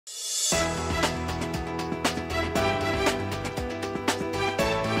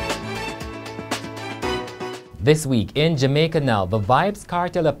This week in Jamaica Now, the Vybz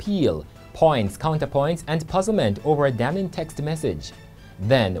Kartel Appeal, points, counterpoints, and puzzlement over a damning text message.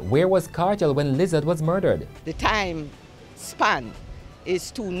 Then, where was Kartel when Lizard was murdered? The time span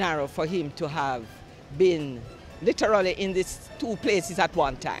is too narrow for him to have been literally in these two places at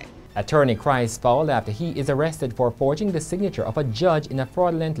one time. Attorney cries foul after he is arrested for forging the signature of a judge in a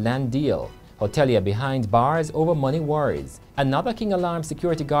fraudulent land deal. Hotelier behind bars over money worries. Another KingAlarm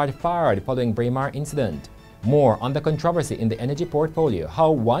security guard fired following Braemar incident. More on the controversy in the energy portfolio, how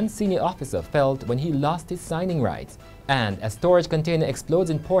one senior officer felt when he lost his signing rights. And a storage container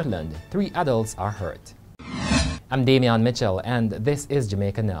explodes in Portland, 3 adults are hurt. I'm Damian Mitchell and this is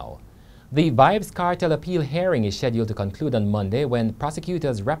Jamaica Now. The Vybz Kartel Appeal hearing is scheduled to conclude on Monday when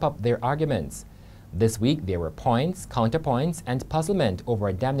prosecutors wrap up their arguments. This week there were points, counterpoints, and puzzlement over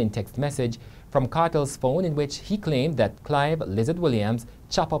a damning text message from Kartel's phone in which he claimed that Clive Lizard Williams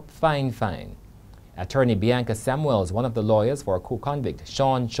chop up fine. Attorney Bianca Samuels, one of the lawyers for co-convict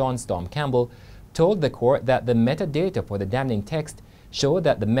Sean Storm Campbell, told the court that the metadata for the damning text showed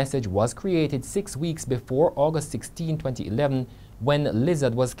that the message was created 6 weeks before August 16, 2011, when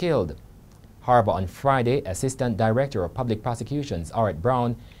Lizard was killed. However, on Friday, Assistant Director of Public Prosecutions Art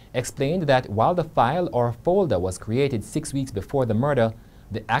Brown explained that while the file or folder was created 6 weeks before the murder,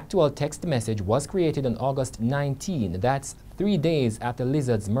 the actual text message was created on August 19, that's 3 days after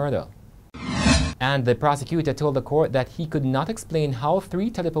Lizard's murder. And the prosecutor told the court that he could not explain how 3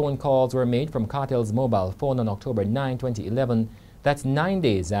 telephone calls were made from Kartel's mobile phone on October 9, 2011. That's 9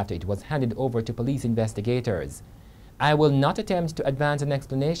 days after it was handed over to police investigators. I will not attempt to advance an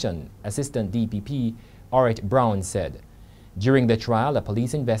explanation, Assistant DPP Art Brown said. During the trial, a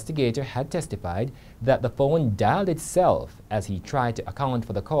police investigator had testified that the phone dialed itself as he tried to account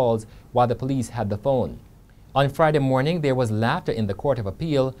for the calls while the police had the phone. On Friday morning, there was laughter in the Court of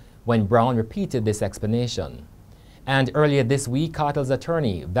Appeal when Brown repeated this explanation. And earlier this week, Kartel's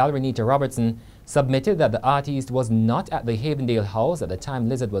attorney, Valerie Robertson, submitted that the artist was not at the Havendale house at the time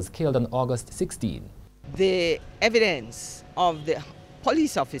Lizard was killed on August 16. The evidence of the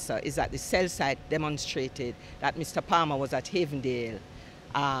police officer is that the cell site demonstrated that Mr. Palmer was at Havendale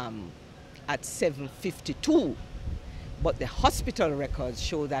at 7:52, but the hospital records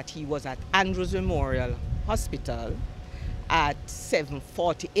show that he was at Andrews Memorial Hospital at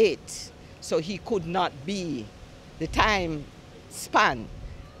 7:48, so he could not be. The time span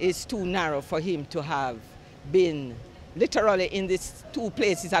is too narrow for him to have been literally in these two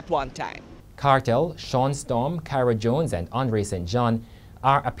places at one time. Kartel, Sean Storm, Kyra Jones, and Andre St. John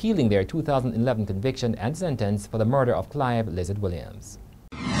are appealing their 2011 conviction and sentence for the murder of Clive Lizard Williams.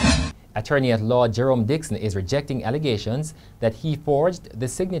 Attorney-at-law Jerome Dixon is rejecting allegations that he forged the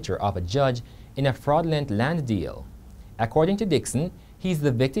signature of a judge in a fraudulent land deal. According to Dixon, he's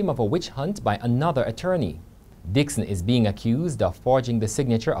the victim of a witch hunt by another attorney. Dixon is being accused of forging the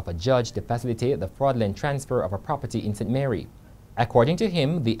signature of a judge to facilitate the fraudulent transfer of a property in St. Mary. According to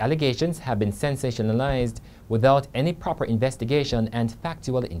him, the allegations have been sensationalized without any proper investigation and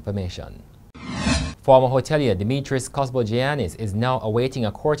factual information. Former hotelier Dimitris Kosbogiannis is now awaiting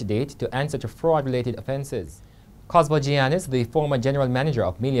a court date to answer to fraud-related offenses. Kosbogiannis, the former general manager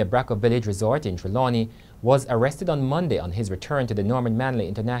of Melia Bracco Village Resort in Trelawney, was arrested on Monday on his return to the Norman Manley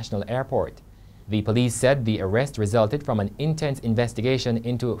International Airport. The police said the arrest resulted from an intense investigation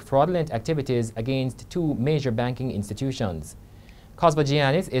into fraudulent activities against 2 major banking institutions.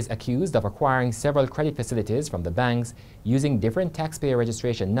 Kosbogiannis is accused of acquiring several credit facilities from the banks using different taxpayer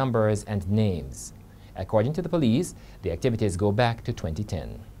registration numbers and names. According to the police, the activities go back to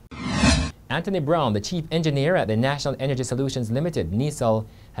 2010. Anthony Brown, the chief engineer at the National Energy Solutions Limited, NESOL,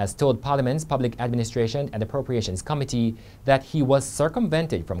 has told Parliament's Public Administration and Appropriations Committee that he was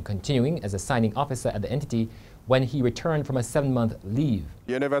circumvented from continuing as a signing officer at the entity when he returned from a 7-month leave.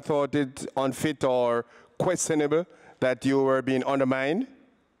 You never thought it unfit or questionable that you were being undermined?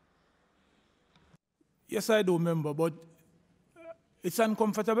 Yes, I do remember, but it's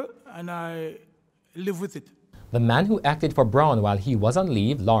uncomfortable and I live with it. The man who acted for Brown while he was on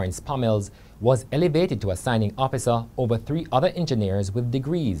leave, Lawrence Pommels, was elevated to a signing officer over 3 other engineers with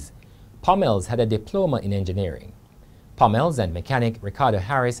degrees. Pommels had a diploma in engineering. Pommels and mechanic Ricardo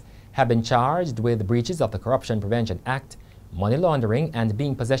Harris have been charged with breaches of the Corruption Prevention Act, money laundering, and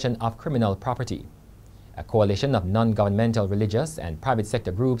being possession of criminal property. A coalition of non-governmental religious and private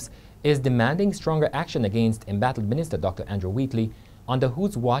sector groups is demanding stronger action against embattled Minister Dr. Andrew Wheatley, under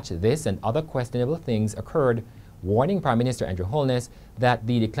whose watch this and other questionable things occurred, warning Prime Minister Andrew Holness that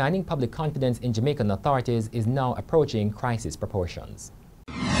the declining public confidence in Jamaican authorities is now approaching crisis proportions.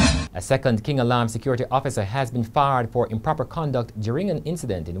 A second KingAlarm security officer has been fired for improper conduct during an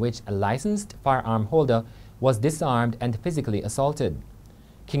incident in which a licensed firearm holder was disarmed and physically assaulted.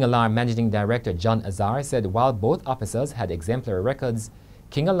 KingAlarm Managing Director John Azar said while both officers had exemplary records,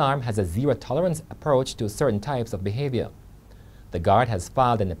 KingAlarm has a zero-tolerance approach to certain types of behavior. The guard has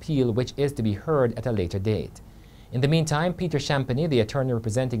filed an appeal which is to be heard at a later date. In the meantime, Peter Champagny, the attorney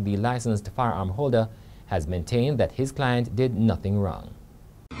representing the licensed firearm holder, has maintained that his client did nothing wrong.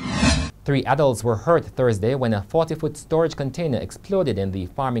 3 adults were hurt Thursday when a 40-foot storage container exploded in the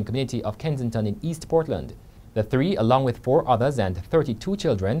farming community of Kensington in East Portland. The 3, along with 4 others and 32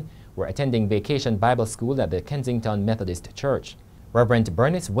 children, were attending vacation Bible school at the Kensington Methodist Church. Reverend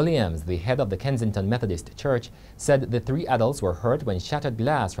Bernice Williams, the head of the Kensington Methodist Church, said the 3 adults were hurt when shattered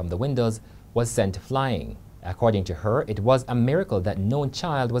glass from the windows was sent flying. According to her, it was a miracle that no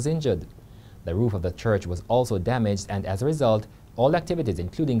child was injured. The roof of the church was also damaged, and as a result, all activities,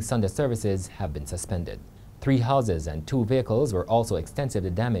 including Sunday services, have been suspended. 3 houses and 2 vehicles were also extensively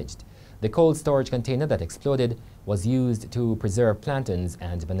damaged. The cold storage container that exploded was used to preserve plantains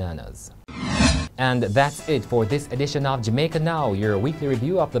and bananas. And that's it for this edition of Jamaica Now, your weekly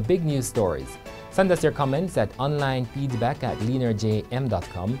review of the big news stories. Send us your comments at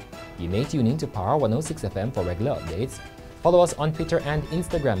onlinefeedback@leanerjm.com. You may tune in to Power 106 FM for regular updates. Follow us on Twitter and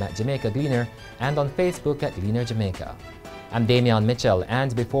Instagram at Jamaica Gleaner and on Facebook at Gleaner Jamaica. I'm Damian Mitchell,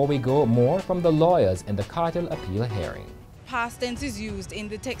 and before we go, more from the lawyers in the Kartel Appeal hearing. Past tense is used in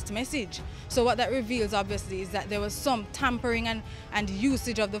the text message. So what that reveals obviously is that there was some tampering and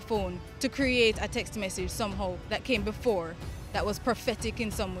usage of the phone to create a text message somehow that came before that was prophetic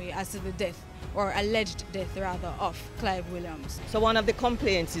in some way as to the death, or alleged death rather, of Clive Williams. So one of the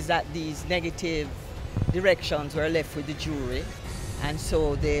complaints is that these negative directions were left with the jury, and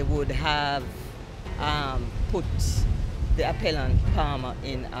so they would have put the appellant Palmer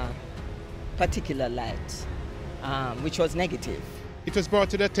in a particular light, which was negative. It was brought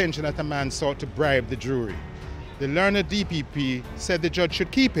to the attention that a man sought to bribe the jury. The learned DPP said the judge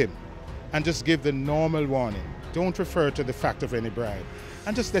should keep him and just give the normal warning. Don't refer to the fact of any bribe,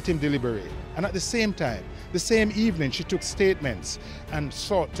 and just let him deliberate. And at the same time, the same evening, she took statements and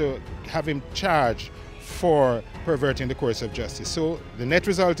sought to have him charged for perverting the course of justice. So the net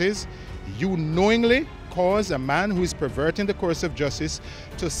result is, you knowingly cause a man who is perverting the course of justice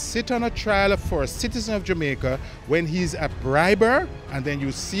to sit on a trial for a citizen of Jamaica when he's a briber, and then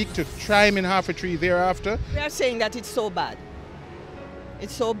you seek to try him in half a tree thereafter. We are saying that it's so bad.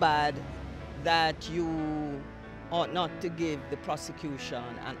 It's so bad that you ought not to give the prosecution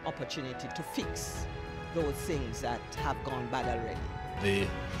an opportunity to fix those things that have gone bad already. The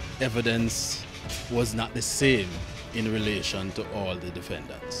evidence was not the same in relation to all the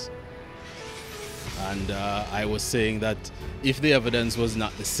defendants. And I was saying that if the evidence was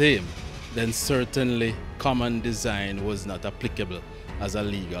not the same, then certainly common design was not applicable as a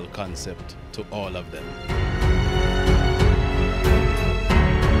legal concept to all of them.